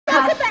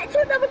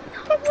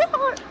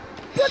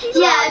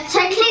Yeah,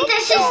 technically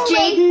this is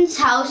Jaden's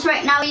house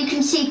right now. You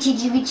can see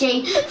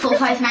TGVJ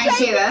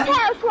 4590. Jaden's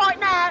house right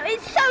now.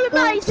 It's so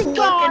amazing,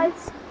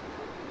 guys.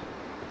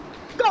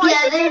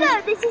 Guys, did you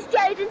know this is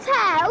Jaden's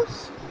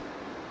house?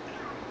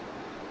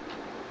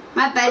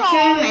 My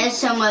bedroom is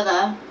somewhere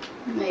there.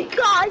 Like,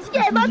 guys,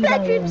 yeah, my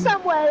bedroom's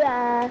somewhere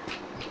there.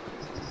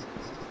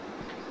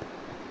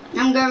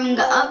 I'm going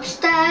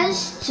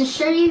upstairs to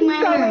show you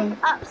my room.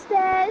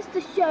 Upstairs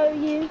to show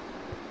you.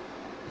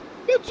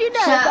 Did you know,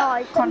 So,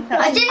 guys?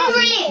 I didn't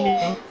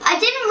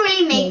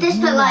really make this,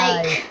 but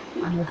like,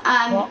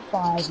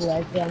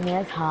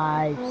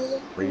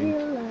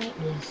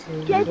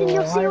 Jaden,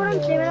 you'll see what I'm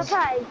doing,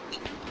 okay?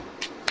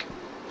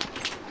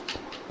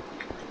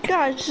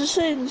 Guys, just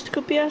saying, this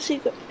could be our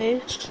secret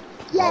base.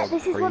 Yeah,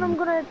 this is what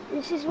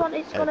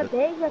it's gonna be,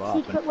 a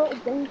secret little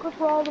bunker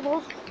for all of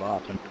us.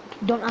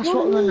 Don't ask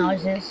what the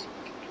noise is.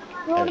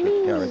 You know what I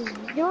mean? You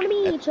know what I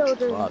mean,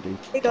 children?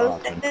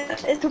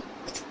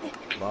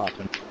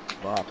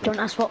 Don't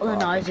ask what the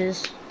noise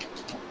is.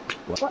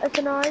 What is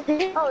the noise?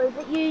 Oh, is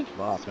it you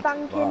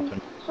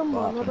spanking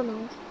someone? I don't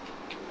know.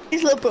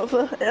 His little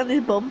brother and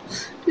his bum.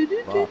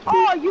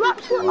 Oh, you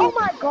actually, oh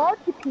my god,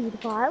 you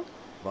paedophile.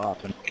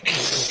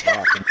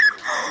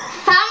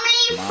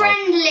 family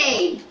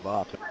friendly.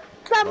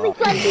 Family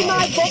friendly,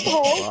 my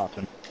bumhole.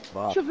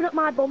 Shoving up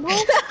my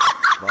bumhole.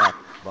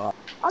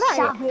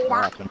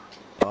 Alright.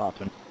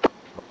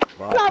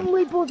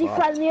 Family buddy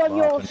friendly on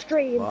your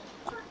stream.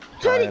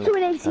 Turn it to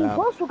an 18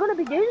 plus, we're gonna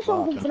be doing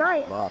something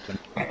tonight.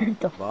 Charlie,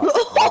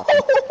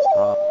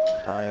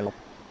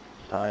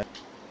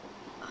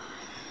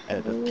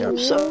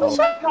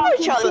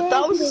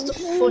 that was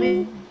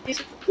funny.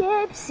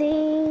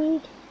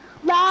 Gypsy,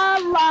 la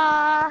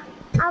la,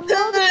 I'm on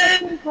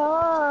the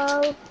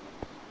pole.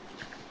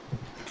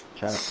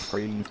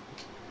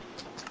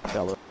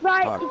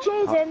 Right,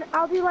 Jaden,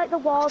 I'll do like the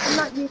walls and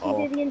that, you can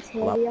do the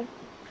interior.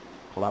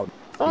 1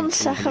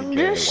 second,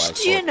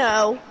 just, you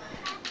know.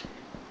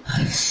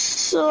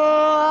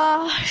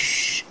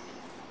 Slash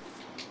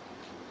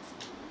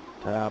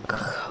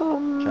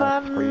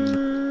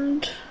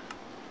command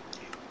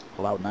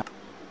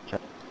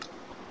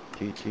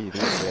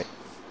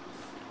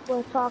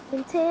We're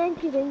talking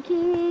Tinky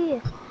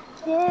Winky,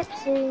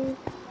 Gypsy.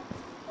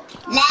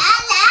 La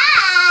la.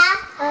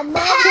 I'm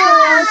not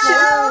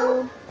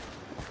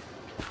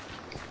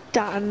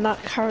damn,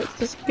 that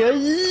character's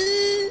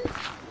good.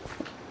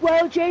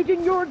 Well,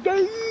 Jaden, you're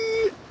gay.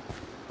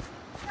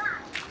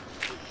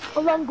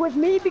 Along with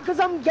me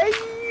because I'm gay.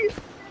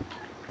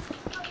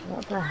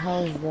 What the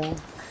hell is this?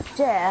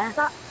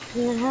 Yeah,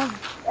 you have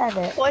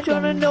edit. Why do you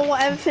want to know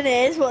what everything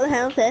is? What the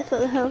hell's this?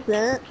 What the hell's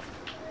that?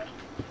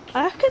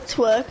 I can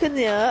twerk in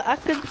the air. I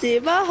can see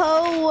my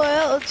whole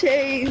world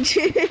change.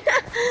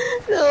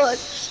 God,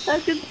 I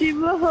can see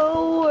my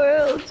whole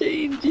world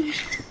change.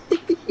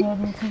 Yeah,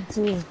 you can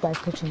see his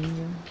diaper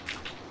changing.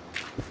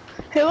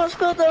 Who wants to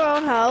build their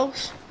own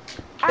house?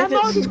 I'm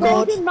already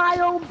building my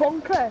own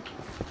bunker.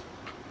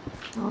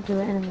 I'll do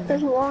it in a minute.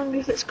 As long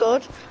as it's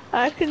good,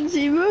 I can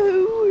see my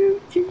whole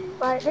world change.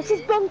 Right, this is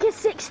bunker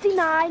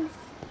 69.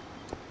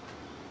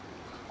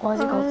 Why is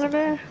it called?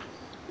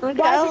 Look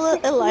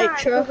at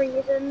Elytra.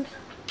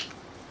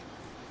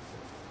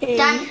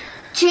 Dan,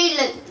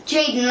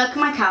 Jaden, look at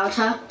my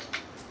counter.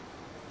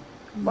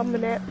 1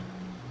 minute.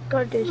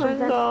 Gotta do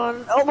something. Hang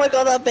on. Oh my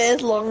god, that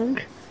bear's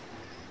long.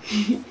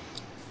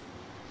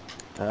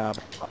 Yeah,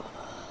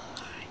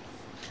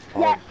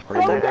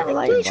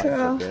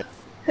 Elytra.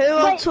 Who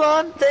wants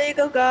one? There you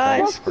go,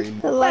 guys.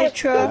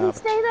 Elytra.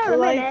 Stay there a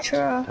minute.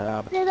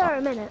 Stay there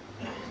a minute.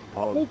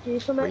 Need to do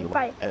something.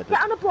 Right,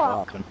 get on the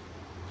block.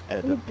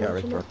 Edit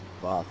character,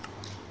 body,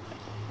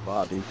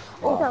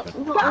 Get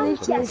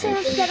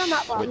on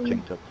that block.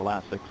 switching to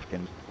classic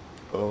skins,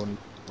 phone,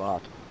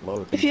 bot,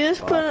 load. If you're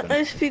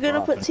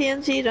gonna put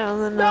TNT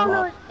down, then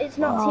no, it's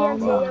not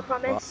TNT, I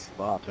promise.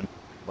 Button.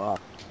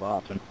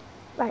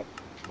 Right.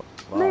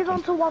 Move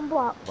on to one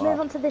block. Move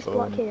on to this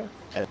block here.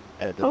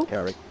 Edit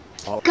character.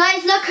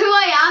 Guys, look who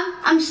I am.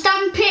 I'm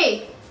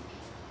Stampy.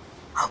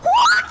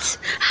 What?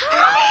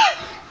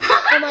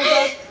 Oh my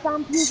god,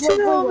 Stampy's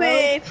Show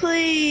me,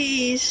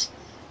 please.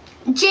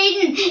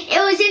 Jaden, it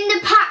was in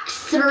the pack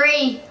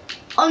 3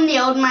 on the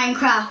old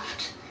Minecraft.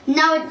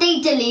 Now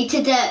they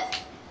deleted it.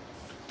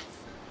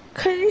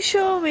 Can you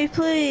show me,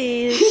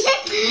 please?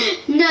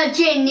 No,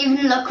 Jaden,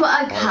 even look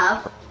what I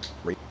have.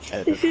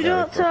 If you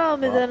don't tell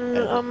me, then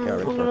I'm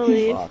gonna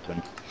leave.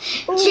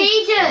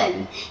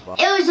 Jaden,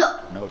 it was.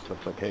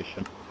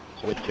 Notification.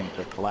 Switching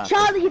to classic.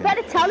 Charlie, you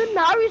better tell him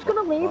now. He's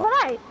gonna leave,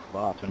 alright?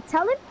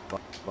 Tell him.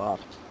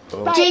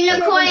 Jaden,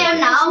 look who I am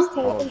now.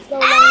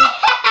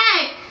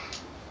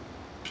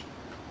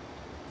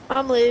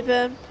 I'm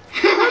leaving.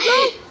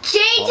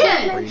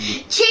 Jaden,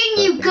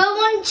 you go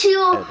onto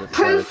your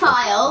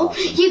profile,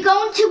 you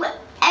go into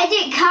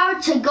edit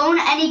character, go on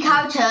any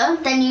character,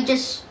 then you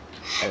just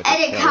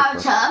edit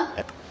character.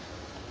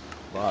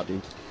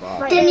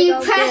 Then you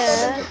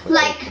press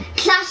like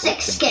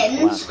classic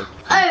skins,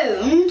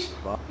 owned.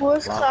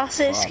 What's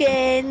classic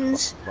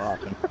skins?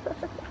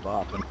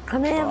 button,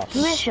 Can I have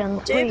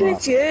permission, Stupid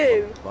please?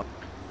 you.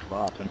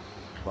 button,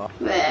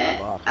 Wait,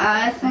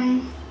 I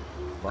think.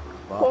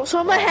 What's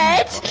on my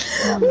head?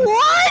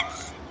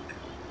 What?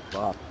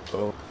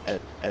 oh,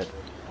 Ed,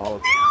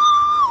 pause,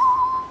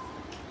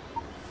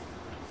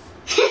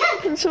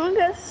 Can someone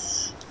get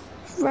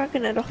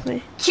dragging it off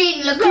me?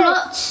 Cheating, look at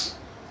lots.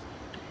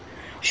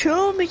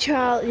 Show me,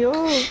 child.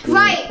 You're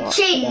Right,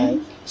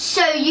 cheating.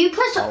 So you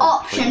press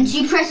options,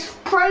 you press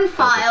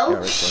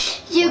profile,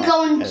 you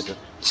go on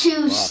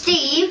to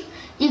Steve,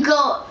 you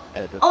go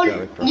on,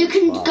 you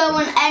can go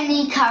on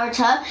any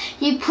character,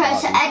 you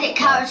press edit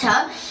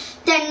character,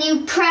 then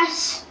you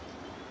press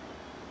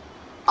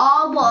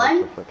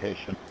R1,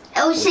 notification,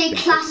 it will say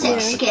classic Yeah.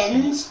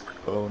 skins.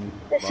 own,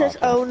 It says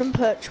own and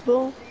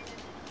purchasable.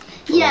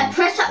 Yeah,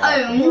 press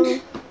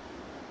owned,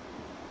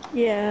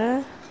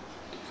 Yeah.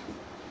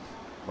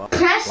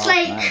 press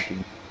like,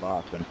 19,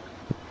 button,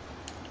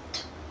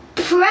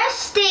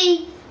 press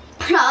the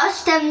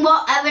plus, then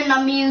whatever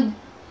number you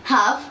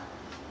have.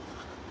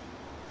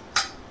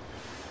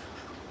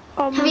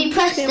 Have you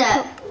pressed it?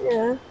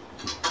 Yeah.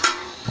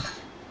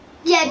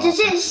 Yeah, does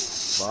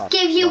it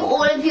give you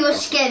all of your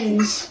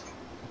skins?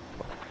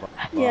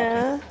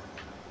 Yeah.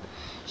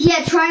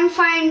 Yeah, try and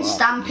find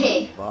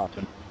Stampy.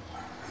 button,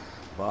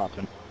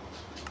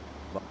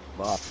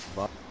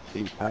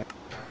 C-pack,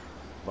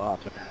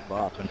 button,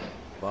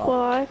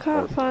 Well, I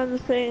can't find the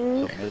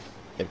thing. submit,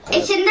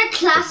 It's in the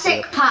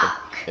classic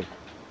pack.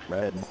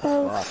 red,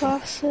 Oh, button,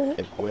 classic.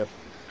 equip,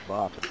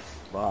 button,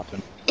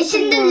 It's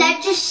in the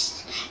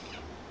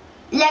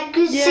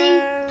Legacy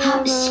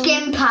Yeah.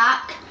 skin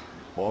pack.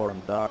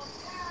 form dark,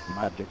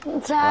 magic,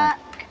 Attack!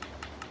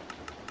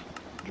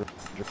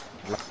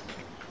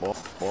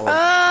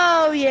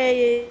 Oh,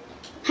 yeah.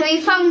 Have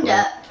you found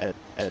it?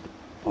 Ed,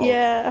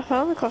 Yeah, I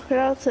found the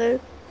crocodile too.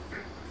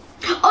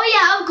 Oh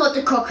yeah, I've got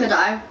the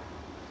crocodile.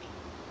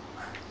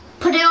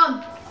 Put it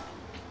on.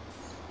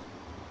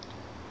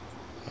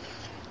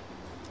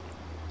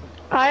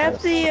 I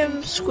have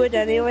the squid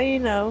anyway, you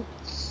know.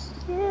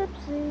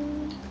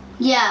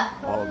 Yeah.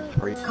 all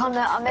three,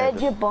 Connor, I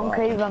made your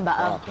bunker even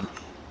better. button,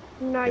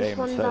 Nice game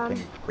one, Dan.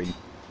 settings screen,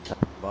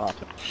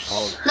 button,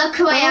 pause, Look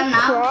who I am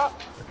now.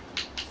 Croc.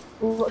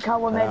 Look how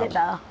we made it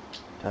better.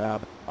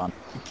 tab, on,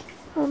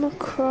 I'm a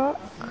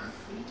croc.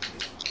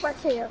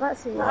 Let's see it,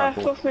 let's see it. I have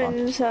to put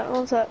in a sec,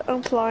 one sec.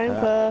 I'm flying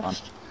tab,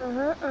 first.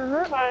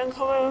 Uh-huh. Flying,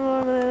 come in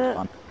 1 minute.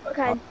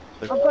 Okay,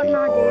 I've got an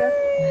idea.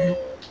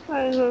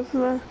 Flying go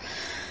for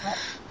my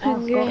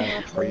thingy.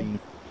 chat screen,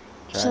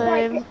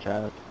 Same.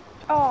 chat,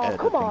 Oh, editing,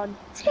 come on.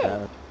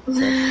 chat,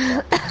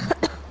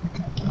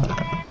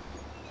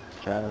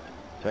 chat,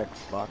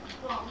 text box,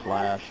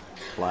 slash,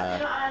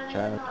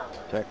 chat,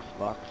 text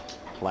box,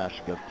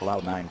 slash give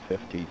cloud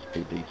 950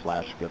 speed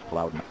slash give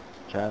cloud,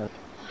 chat,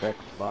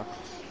 text box,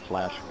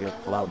 slash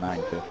give cloud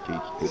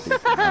 950 speed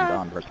and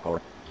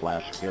underscore,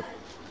 slash give,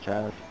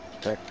 chat,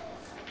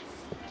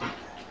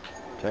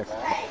 text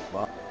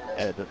box,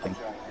 editing,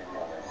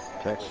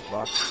 text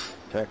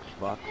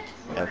box,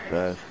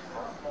 SS,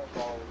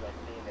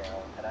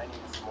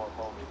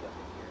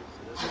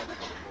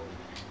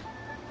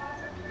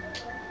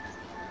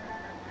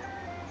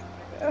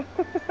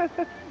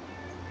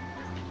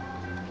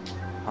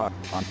 hot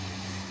on,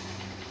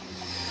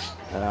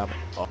 tab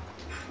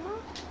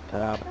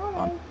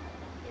on,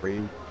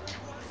 free,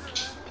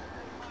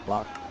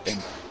 lock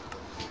in,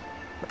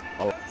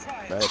 oh,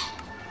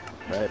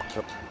 red,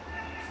 so,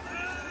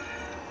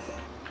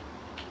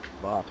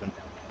 button,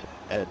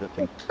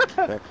 editing,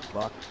 text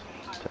box,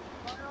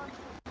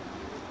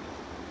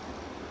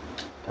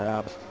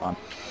 tab on,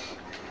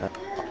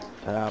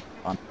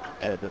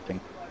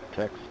 editing,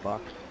 text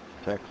box,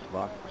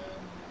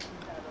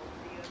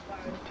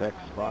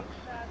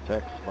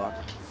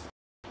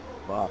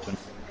 button,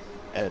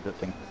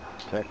 editing,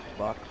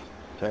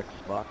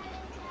 text box,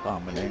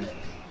 summoning,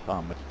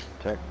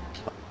 text,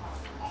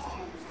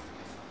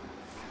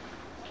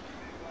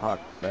 hot,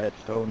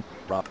 redstone,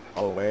 drop,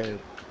 always,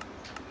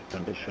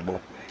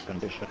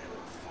 condition,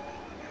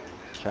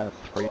 chat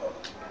screen,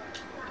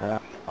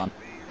 tab on,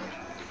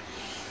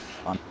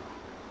 hot,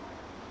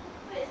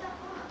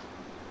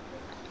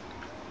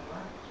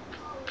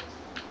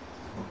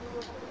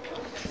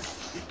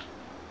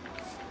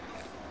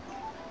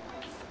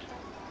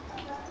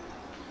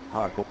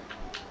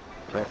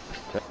 text,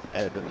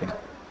 editing,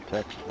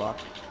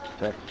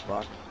 text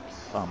box,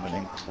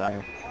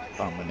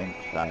 summoning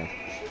style,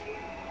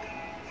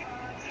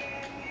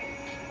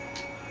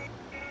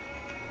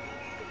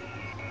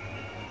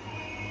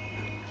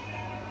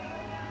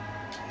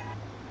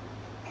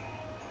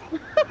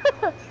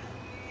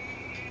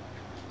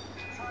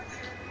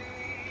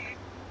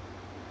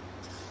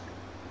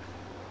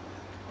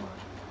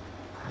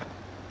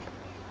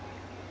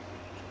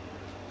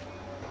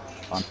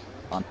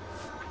 on,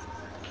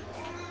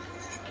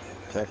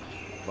 text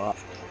box,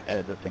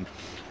 editing,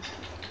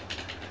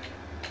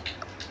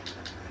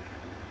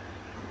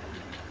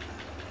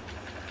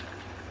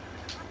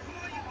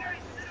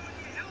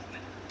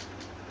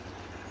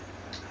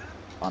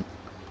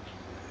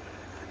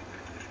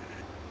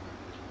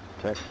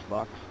 text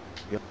box,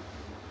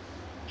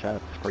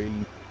 chat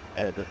screen,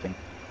 editing,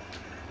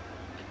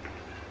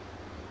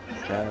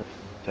 chat,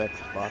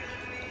 text box,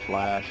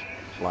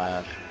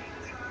 slash,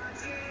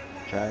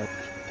 chat,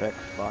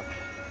 text box,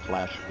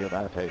 give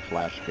out a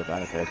give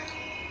out a,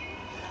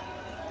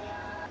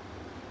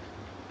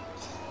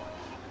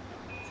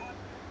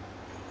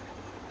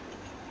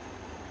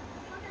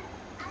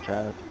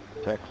 chat,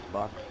 text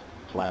box,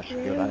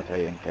 give out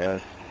a in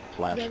case,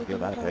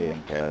 give out a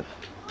in case,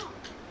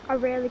 I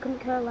really couldn't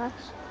care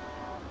less.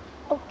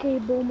 Okay,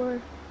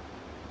 boomer.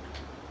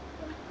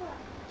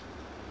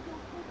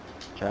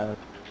 chat,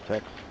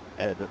 text,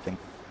 editing,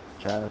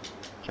 chat,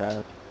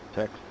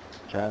 text,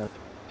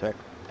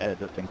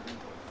 editing,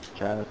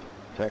 chat,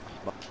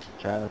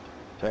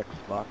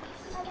 text box,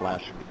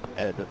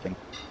 editing,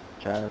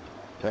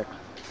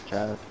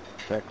 chat,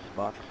 text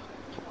box,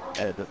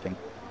 editing,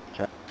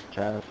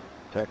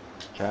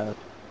 chat,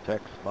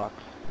 text box,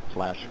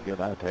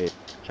 give out a,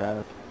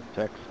 chat,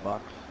 text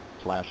box,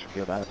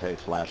 give out a,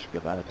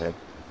 give out a,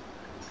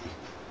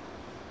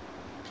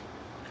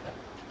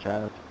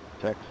 chat,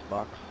 text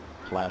box,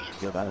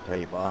 give out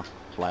a bar,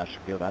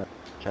 give out,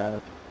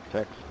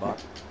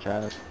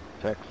 chat,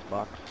 text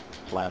box,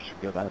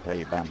 give out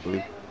a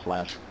bamboo,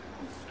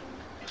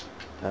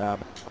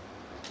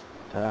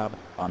 tab,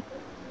 on,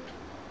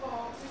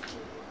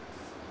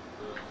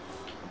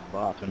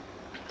 button,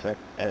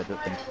 text,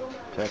 editing,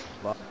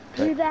 text box,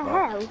 Who the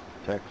hell?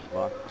 text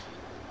box,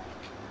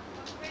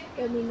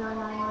 Give me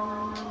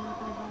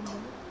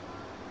 99999.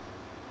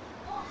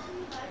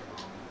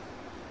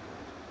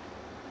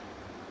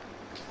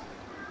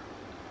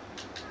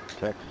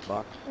 text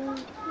box,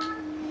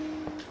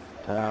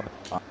 tab,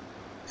 on,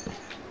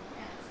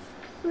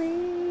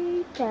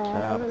 Free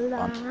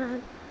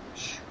Caroline.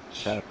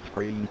 chat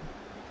screen,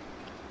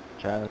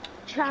 chat,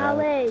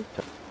 Charlie.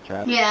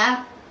 chat,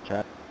 Yeah.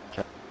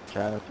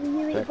 chat, Can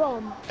you eat text,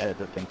 bomb?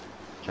 editing,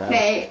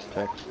 chat, Okay.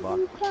 text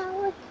box,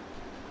 Charlie.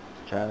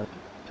 chat,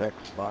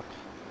 text box,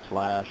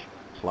 slash,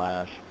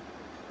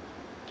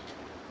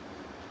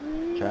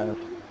 chat,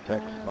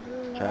 text box,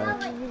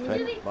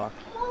 text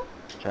box,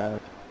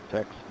 chat,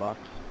 text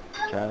box,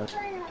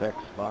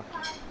 text box,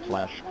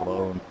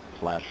 clone,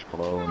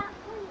 clone,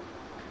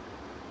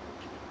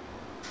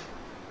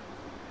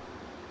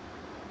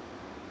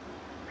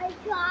 Hey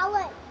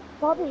Charlie.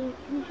 Bobby,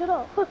 can you shut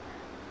up?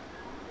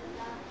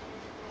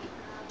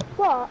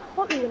 What?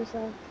 What were you gonna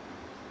say?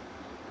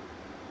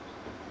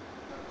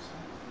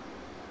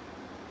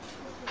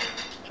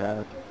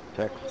 chat,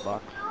 text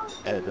box,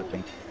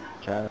 editing,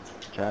 chat,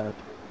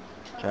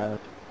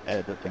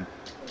 editing,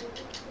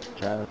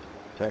 chat,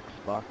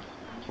 text box,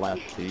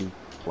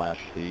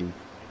 D,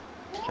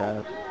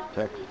 chat,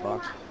 text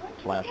box,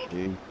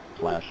 D,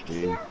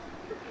 D,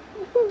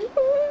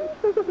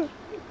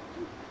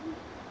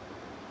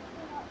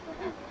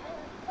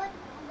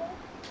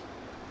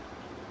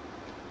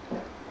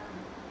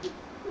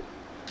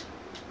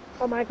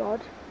 Oh my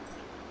god.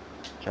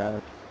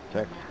 chat,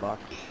 text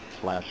box,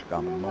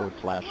 gamma mode,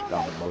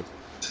 gamma mode,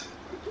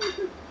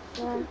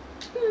 Yeah.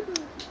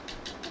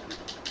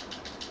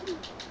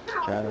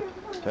 chat,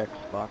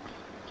 text box,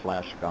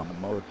 gamma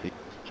mode,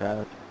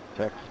 chat,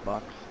 text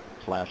box,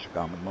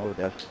 gamma mode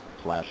S,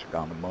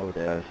 gamma mode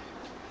S,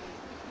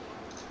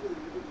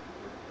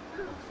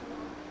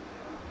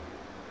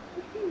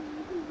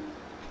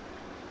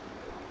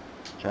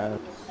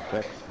 chat,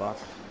 text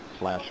box,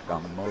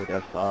 gamma mode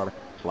SR,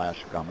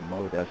 gamma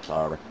mode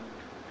SR,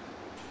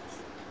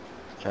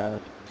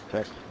 chat,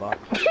 text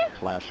box,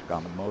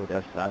 gamma mode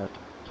SR,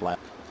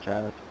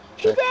 chat,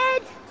 She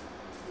did!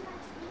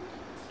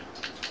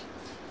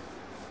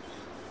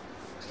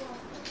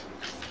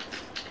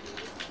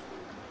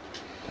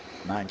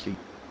 90,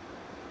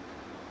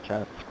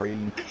 chat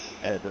screen,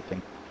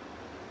 editing,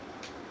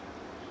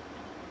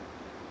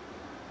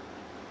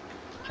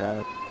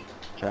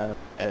 chat,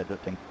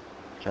 editing,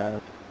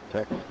 chat,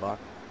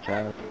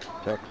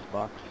 text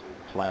box,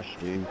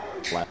 G,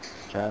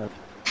 chat,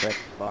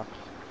 text box,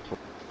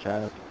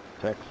 chat,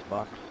 text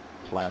box,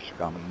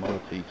 gamma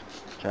mode C,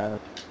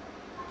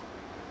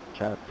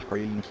 chat,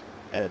 screen,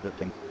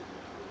 editing,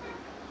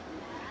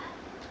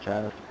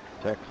 chat,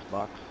 text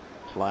box,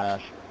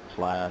 slash,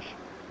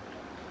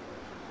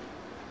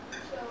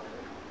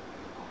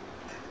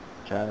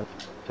 chat,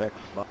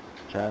 text box,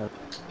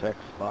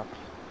 text box,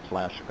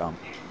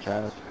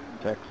 chat,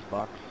 text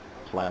box,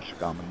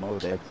 gamma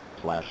mode A,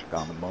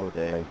 gamma mode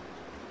A,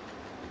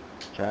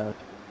 chat,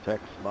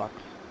 text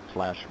box,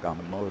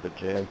 gamma mode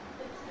J,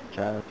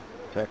 chat,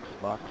 text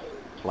box,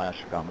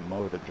 gamma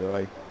mode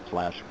joy,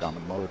 gamma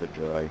mode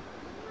joy,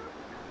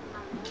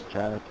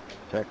 chat,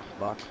 text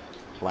box,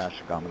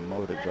 gamma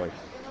mode joy,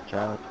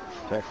 chat,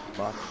 text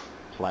box,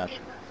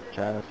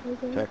 chat,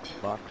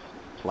 text box,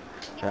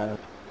 chat,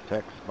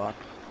 text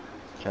box,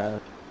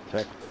 chat,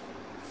 text,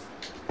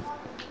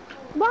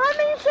 I'm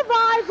in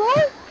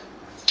survival!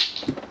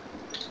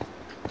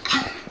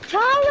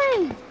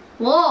 Charlie!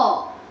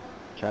 What?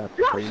 chat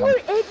You screen,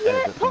 absolute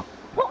idiot! editing,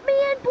 Put me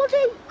in,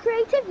 buddy!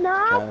 Creative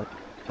now! chat,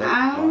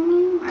 text box,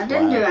 I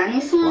didn't do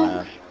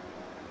anything.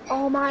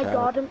 Oh my chat,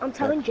 god, I'm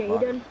telling text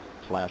box, Jaden.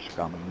 slash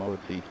gum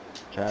emoji,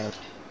 chat,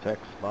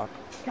 text box,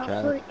 You chat,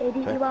 absolute idiot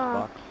text you are.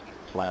 box,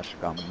 slash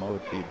gum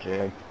emoji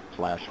J,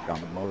 slash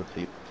gum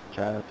emoji,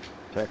 chat,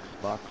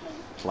 text box,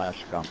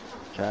 slash gum,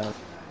 chat.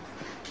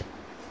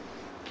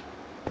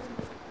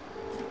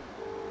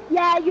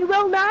 Yeah, you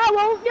will now,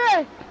 won't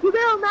you? You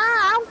will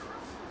now.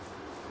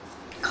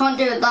 Can't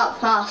do it that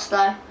fast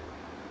though.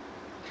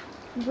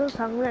 I'm just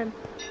telling him.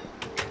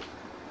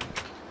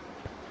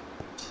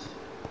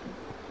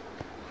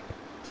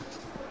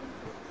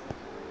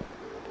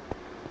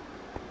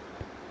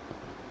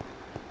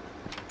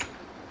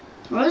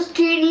 What is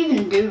Jane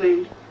even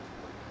doing?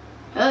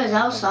 Oh, it's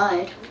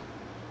outside.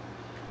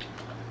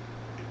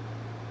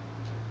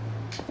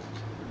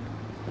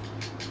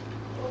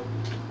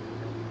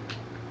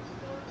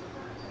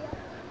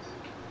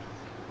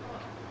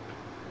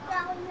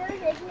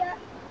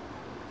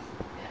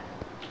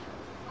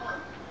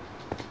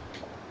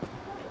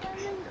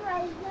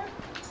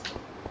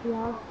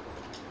 Yeah.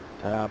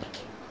 Tab,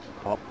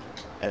 pop,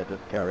 edit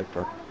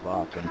character,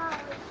 button,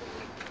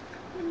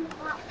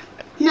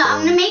 No, I'm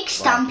gonna home, make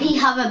Stampy button,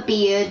 have a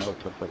beard.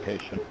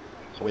 notification,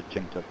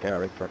 switching to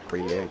character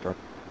creator,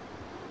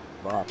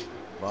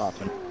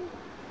 button,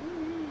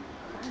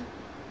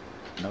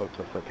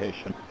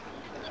 notification,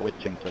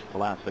 switching to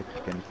classic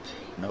skin,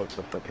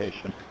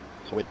 notification,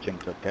 switching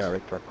to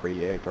character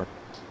creator,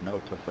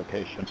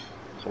 notification,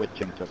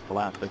 switching to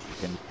classic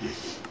skin,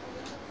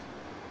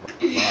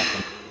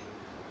 button,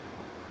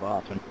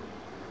 button,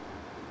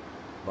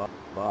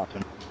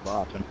 button,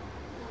 button,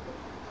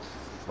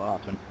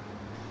 button,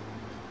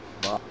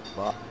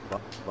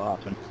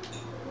 button,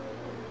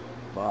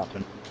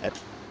 button,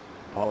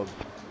 pause,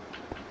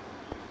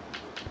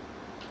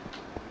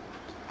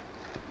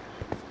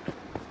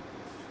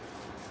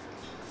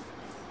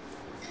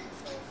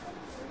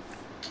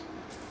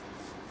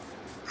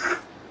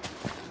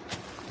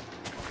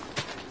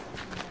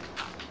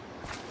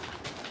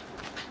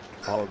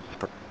 pause,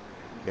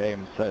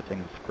 game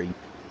settings screen,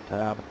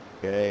 tab,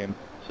 game,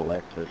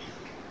 selected,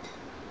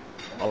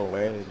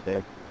 always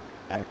there,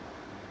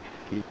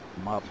 keep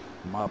mob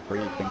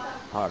briefing,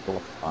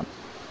 toggle on,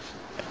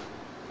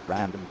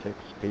 random tick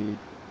speed,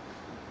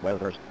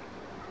 weather,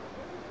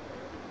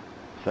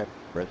 set,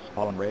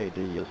 respawn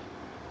radius,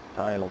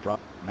 tile drop,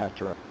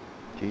 natural,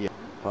 T,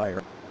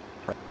 fire,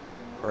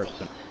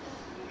 person,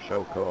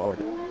 show code,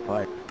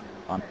 fire,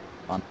 on,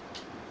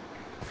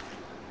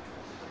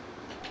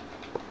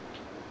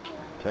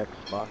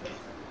 text box,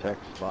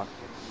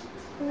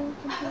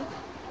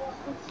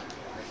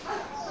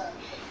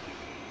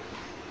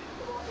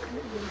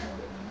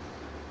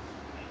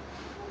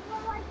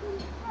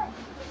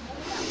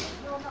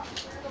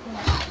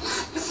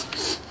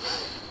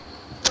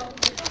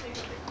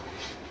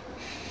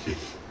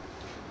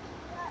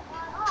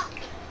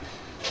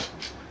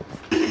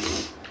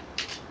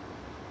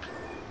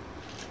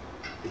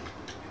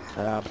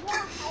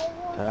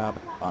 tab,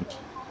 on,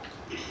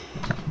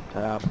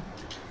 tab,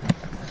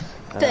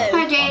 Dude.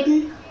 Hi,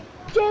 Jaden.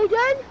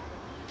 Jaden,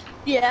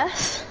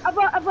 Yes.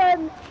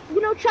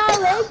 you know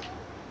Charlie,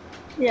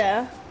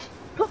 Yeah.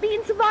 put me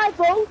in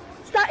survival,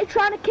 started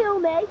trying to kill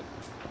me.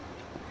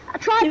 I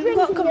tried You've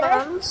got ringing you.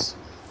 commands.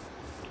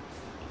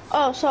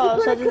 Oh,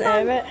 sorry, so I didn't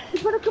hear it. You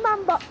put a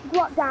command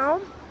block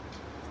down.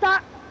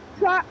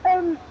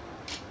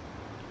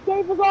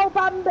 Gave us all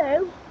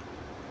bamboo.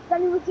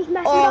 Then he was just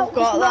messing Oh, about I've with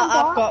the got command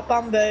that. I've block.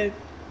 got bamboo.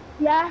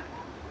 Yeah.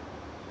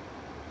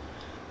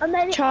 And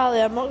then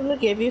Charlie, I'm not going to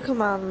give you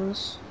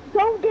commands.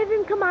 don't give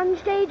him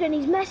commands, Jaden.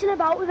 He's messing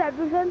about with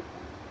everything.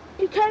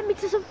 He turned me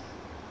to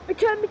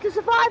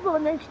survival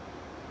and then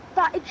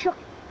started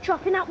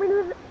chopping at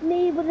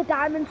me with a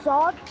diamond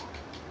sword.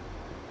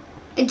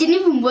 It didn't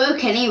even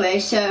work anyway,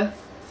 so.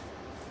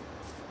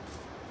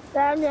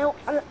 I know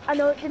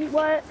it didn't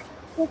work.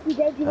 If he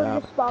did, he would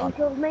have just spawn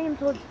killed me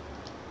until.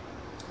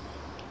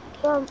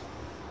 Jaden.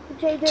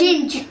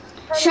 Jaden,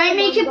 should I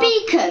make a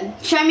beacon?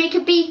 Should I make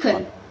a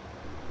beacon?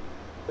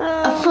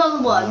 A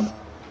full one.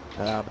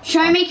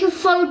 Should I make a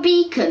full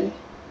beacon?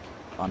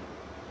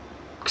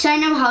 Because I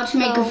know how to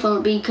make a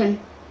full beacon.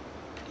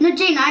 No,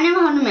 Jane, I know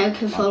how to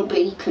make a full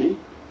beacon.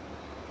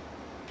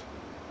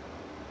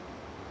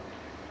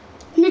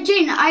 No,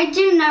 Jane, I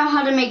do know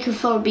how to make a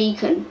full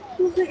beacon.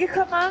 Look at your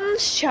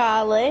commands,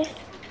 Charlie.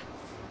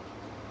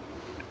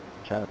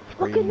 chat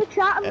Look screen, in the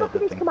chat and look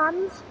at his editing,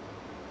 commands.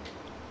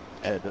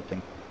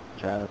 editing,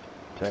 chat,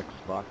 text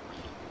box,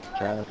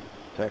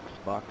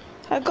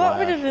 I got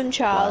rid slash, of him,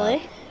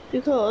 Charlie,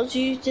 because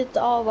you did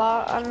all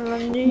that and I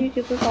knew you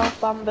could pick off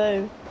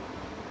bamboo.